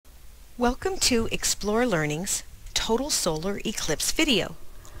Welcome to Explore Learning's Total Solar Eclipse video.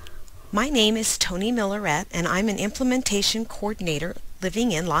 My name is Tony Milleret and I'm an implementation coordinator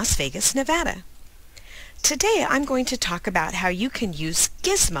living in Las Vegas, Nevada. Today I'm going to talk about how you can use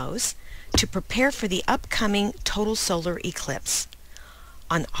gizmos to prepare for the upcoming total solar eclipse.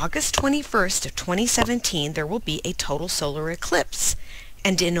 On August 21st of 2017 there will be a total solar eclipse,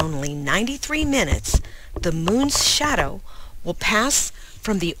 and in only 93 minutes the moon's shadow will pass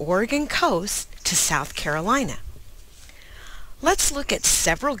from the Oregon coast to South Carolina. Let's look at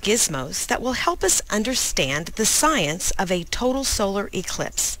several gizmos that will help us understand the science of a total solar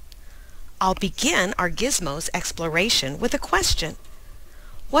eclipse. I'll begin our gizmos exploration with a question.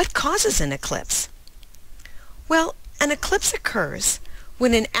 What causes an eclipse? Well, an eclipse occurs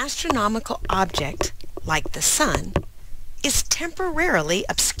when an astronomical object, like the sun, is temporarily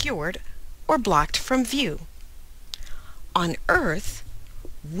obscured or blocked from view. On Earth,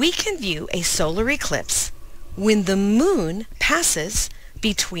 we can view a solar eclipse when the moon passes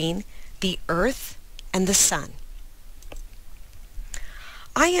between the Earth and the sun.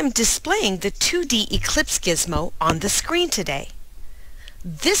 I am displaying the 2D eclipse gizmo on the screen today.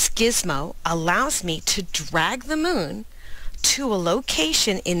 This gizmo allows me to drag the moon to a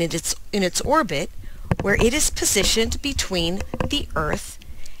location in its orbit where it is positioned between the Earth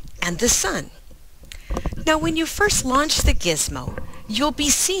and the sun. Now, when you first launch the gizmo, you'll be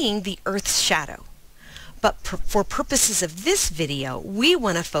seeing the Earth's shadow. But for purposes of this video, we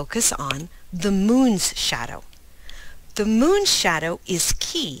want to focus on the moon's shadow. The moon's shadow is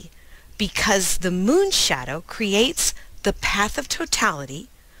key because the moon's shadow creates the path of totality.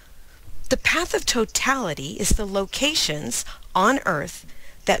 The path of totality is the locations on Earth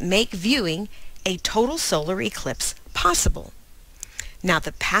that make viewing a total solar eclipse possible. Now,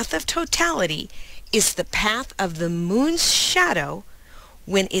 the path of totality is the path of the moon's shadow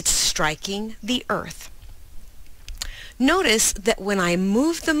when it's striking the Earth. Notice that when I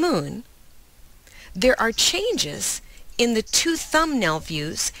move the moon, there are changes in the two thumbnail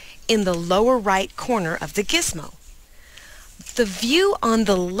views in the lower right corner of the gizmo. The view on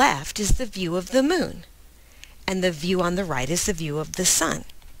the left is the view of the moon, and the view on the right is the view of the sun.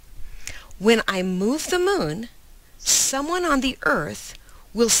 When I move the moon, someone on the Earth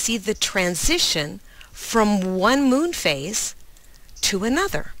will see the transition from one moon phase to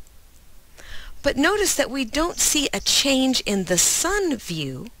another. But notice that we don't see a change in the sun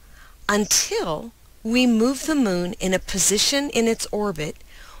view until we move the moon in a position in its orbit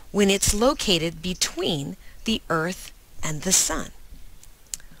when it's located between the Earth and the sun.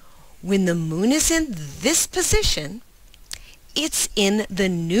 When the moon is in this position, it's in the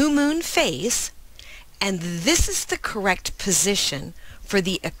new moon phase, and this is the correct position for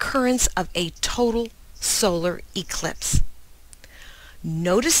the occurrence of a total solar eclipse.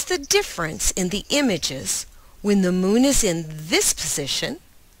 Notice the difference in the images when the moon is in this position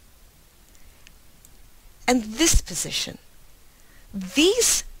and this position.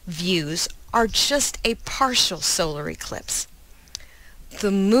 These views are just a partial solar eclipse. The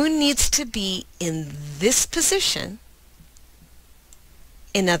moon needs to be in this position,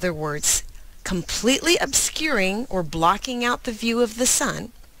 in other words, completely obscuring or blocking out the view of the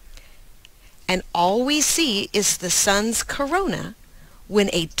sun, and all we see is the sun's corona when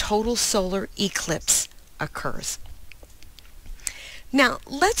a total solar eclipse occurs. Now,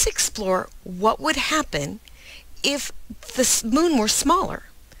 let's explore what would happen if the moon were smaller.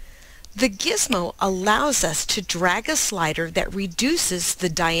 The gizmo allows us to drag a slider that reduces the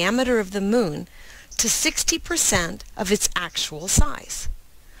diameter of the moon to 60% of its actual size.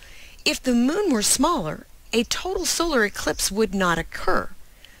 If the moon were smaller, a total solar eclipse would not occur.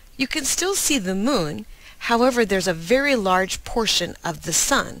 You can still see the moon, however there's a very large portion of the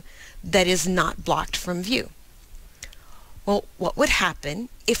sun that is not blocked from view. Well, what would happen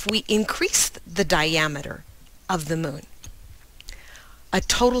if we increased the diameter of the moon? A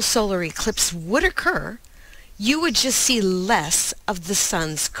total solar eclipse would occur. You would just see less of the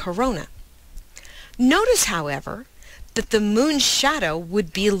sun's corona. Notice, however, that the moon's shadow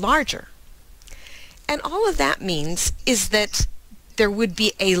would be larger. And all of that means is that there would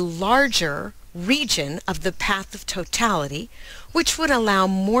be a larger region of the path of totality, which would allow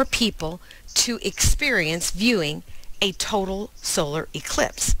more people to experience viewing a total solar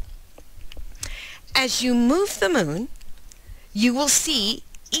eclipse. As you move the moon, you will see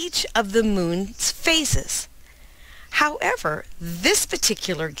each of the moon's phases. However, this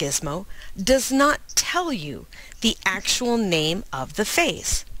particular gizmo does not tell you the actual name of the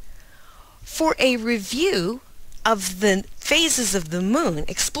phase. For a review of the phases of the moon,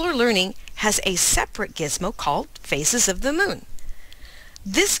 Explore Learning has a separate gizmo called Phases of the Moon.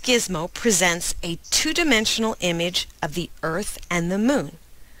 This gizmo presents a two-dimensional image of the Earth and the Moon.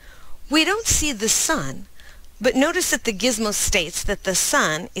 We don't see the sun, but notice that the gizmo states that the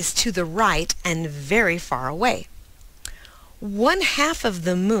sun is to the right and very far away. One half of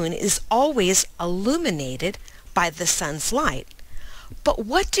the moon is always illuminated by the sun's light. But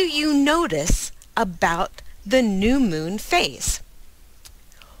what do you notice about the new moon phase?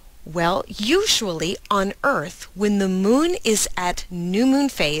 Well, usually on Earth, when the moon is at new moon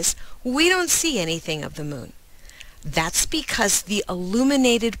phase, we don't see anything of the moon. That's because the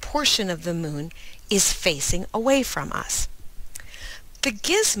illuminated portion of the moon is facing away from us. The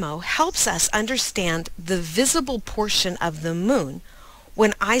gizmo helps us understand the visible portion of the moon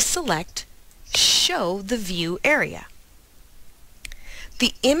when I select Show the View Area.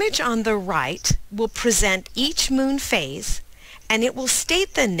 The image on the right will present each moon phase, and it will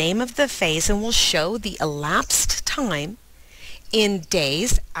state the name of the phase and will show the elapsed time in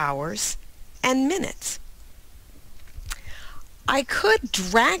days, hours, and minutes. I could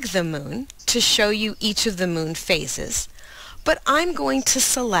drag the moon to show you each of the moon phases, but I'm going to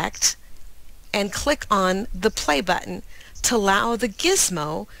select and click on the play button to allow the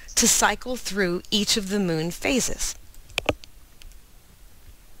gizmo to cycle through each of the moon phases.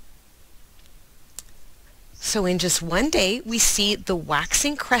 So in just one day, we see the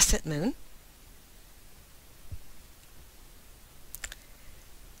waxing crescent moon,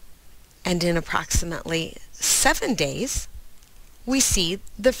 and in approximately 7 days, we see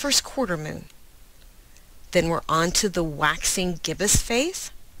the first quarter moon. Then we're on to the waxing gibbous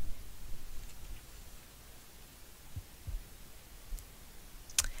phase.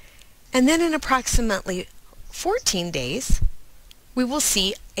 And then in approximately 14 days, we will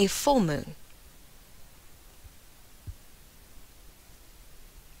see a full moon.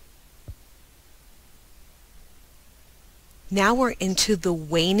 Now we're into the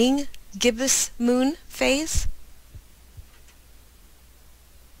waning gibbous moon phase.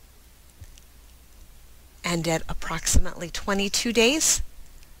 And at approximately 22 days,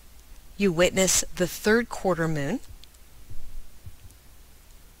 you witness the third quarter moon.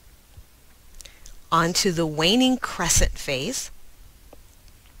 Onto the waning crescent phase.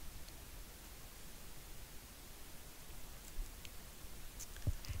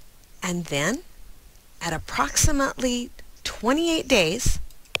 And then at approximately 28 days,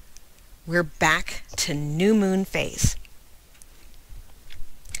 we're back to new moon phase.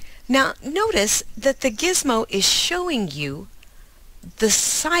 Now notice that the gizmo is showing you the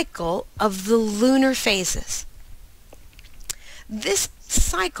cycle of the lunar phases. This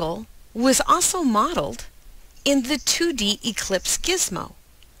cycle was also modeled in the 2D Eclipse Gizmo.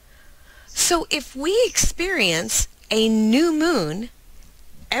 So if we experience a new moon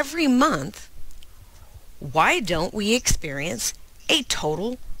every month, why don't we experience a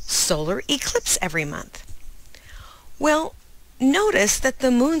total solar eclipse every month? Well, notice that the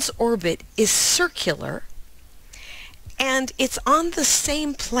moon's orbit is circular and it's on the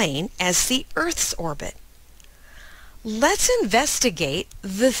same plane as the Earth's orbit. Let's investigate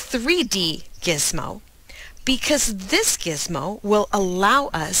the 3D gizmo, because this gizmo will allow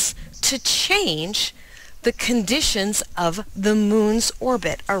us to change the conditions of the moon's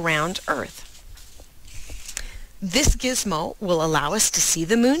orbit around Earth. This gizmo will allow us to see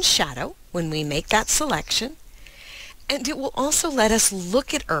the moon's shadow when we make that selection, and it will also let us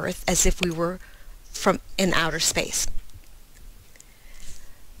look at Earth as if we were from in outer space.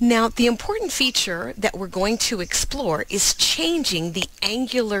 Now, the important feature that we're going to explore is changing the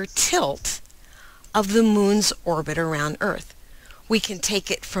angular tilt of the moon's orbit around Earth. We can take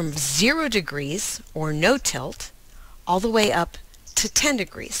it from 0 degrees, or no tilt, all the way up to 10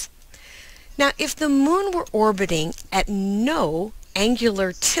 degrees. Now, if the moon were orbiting at no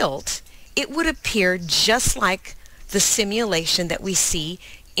angular tilt, it would appear just like the simulation that we see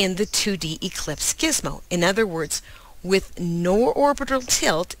in the 2D Eclipse Gizmo. In other words, with no orbital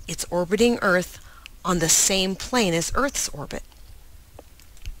tilt, it's orbiting Earth on the same plane as Earth's orbit.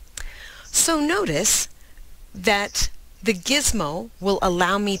 So notice that the gizmo will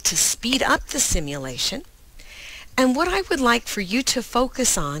allow me to speed up the simulation, and what I would like for you to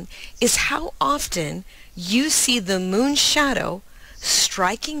focus on is how often you see the moon's shadow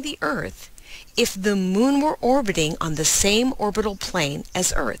striking the Earth if the moon were orbiting on the same orbital plane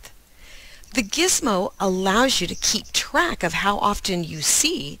as Earth. The gizmo allows you to keep track of how often you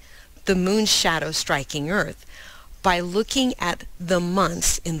see the moon's shadow striking Earth by looking at the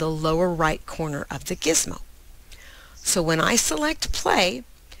months in the lower right corner of the gizmo. So when I select play,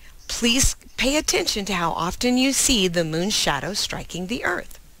 please pay attention to how often you see the moon's shadow striking the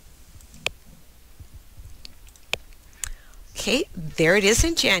Earth. Okay, there it is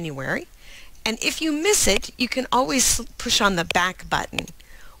in January. And if you miss it, you can always push on the back button,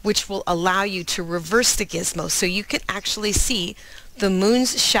 which will allow you to reverse the gizmo so you can actually see the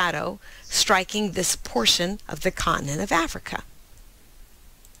moon's shadow striking this portion of the continent of Africa.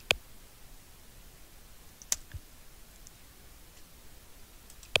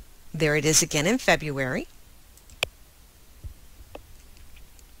 There it is again in February.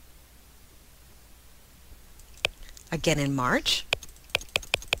 Again in March.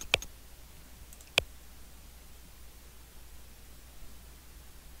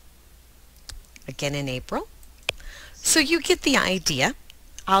 Again in April. So you get the idea.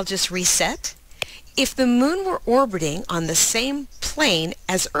 I'll just reset. If the moon were orbiting on the same plane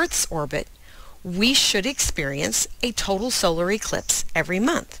as Earth's orbit, we should experience a total solar eclipse every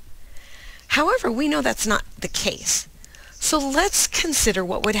month. However, we know that's not the case. So let's consider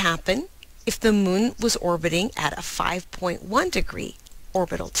what would happen if the moon was orbiting at a 5.1 degree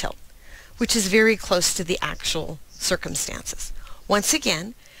orbital tilt, which is very close to the actual circumstances. Once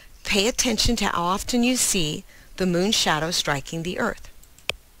again, pay attention to how often you see the moon's shadow striking the Earth.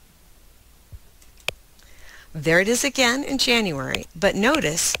 There it is again in January, but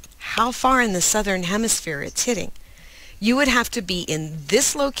notice how far in the southern hemisphere it's hitting. You would have to be in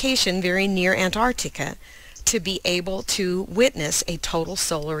this location very near Antarctica to be able to witness a total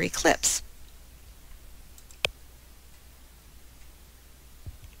solar eclipse.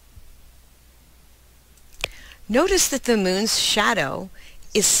 Notice that the moon's shadow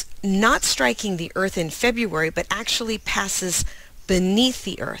is not striking the Earth in February, but actually passes beneath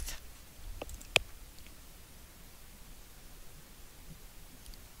the Earth.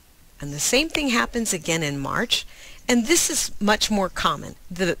 And the same thing happens again in March, and this is much more common.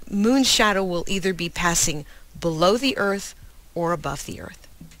 The moon's shadow will either be passing below the Earth or above the Earth.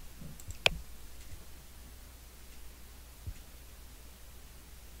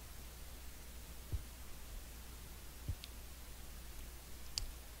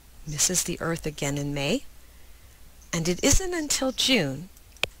 Misses the Earth again in May, and it isn't until June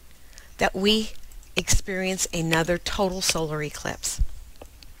that we experience another total solar eclipse.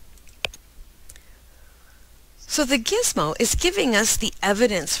 So the gizmo is giving us the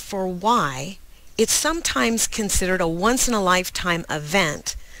evidence for why it's sometimes considered a once-in-a-lifetime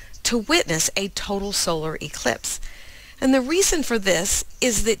event to witness a total solar eclipse. And the reason for this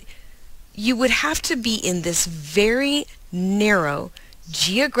is that you would have to be in this very narrow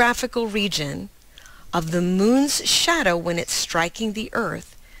geographical region of the moon's shadow when it's striking the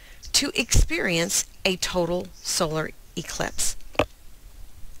Earth to experience a total solar eclipse.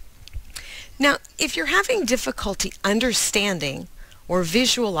 Now, if you're having difficulty understanding or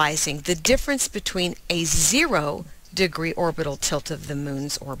visualizing the difference between a 0 degree orbital tilt of the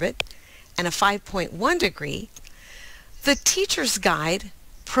moon's orbit and a 5.1 degree, the teacher's guide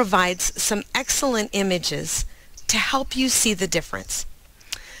provides some excellent images to help you see the difference.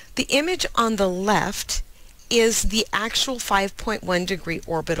 The image on the left is the actual 5.1 degree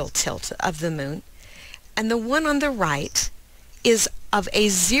orbital tilt of the moon, and the one on the right is of a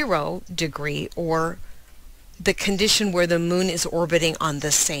 0 degree, or the condition where the moon is orbiting on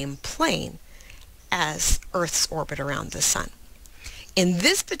the same plane as Earth's orbit around the sun. In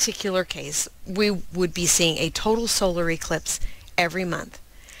this particular case, we would be seeing a total solar eclipse every month.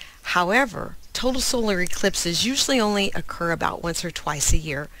 However, total solar eclipses usually only occur about once or twice a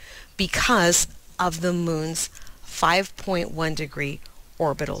year because of the moon's 5.1 degree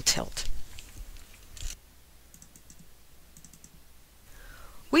orbital tilt.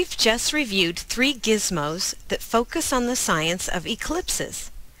 We've just reviewed 3 gizmos that focus on the science of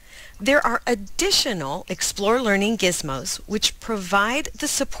eclipses. There are additional ExploreLearning Gizmos which provide the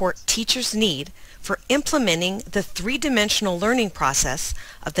support teachers need for implementing the 3-dimensional learning process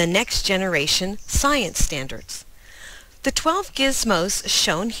of the next generation science standards. The 12 gizmos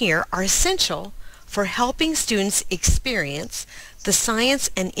shown here are essential for helping students experience the science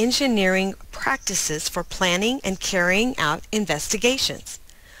and engineering practices for planning and carrying out investigations.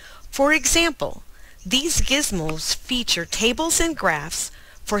 For example, these gizmos feature tables and graphs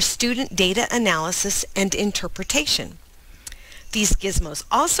for student data analysis and interpretation. These gizmos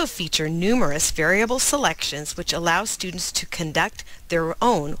also feature numerous variable selections which allow students to conduct their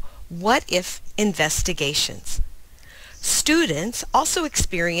own what-if investigations. Students also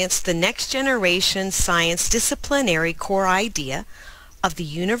experience the next generation science disciplinary core idea of the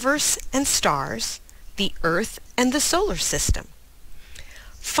universe and stars, the Earth and the solar system.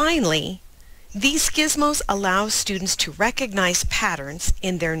 Finally, these gizmos allow students to recognize patterns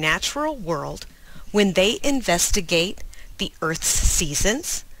in their natural world when they investigate the Earth's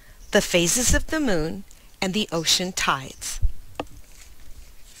seasons, the phases of the moon, and the ocean tides.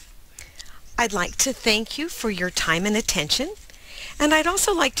 I'd like to thank you for your time and attention, and I'd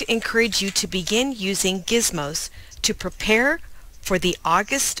also like to encourage you to begin using gizmos to prepare for the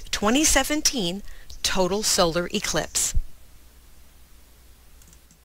August 2017 total solar eclipse.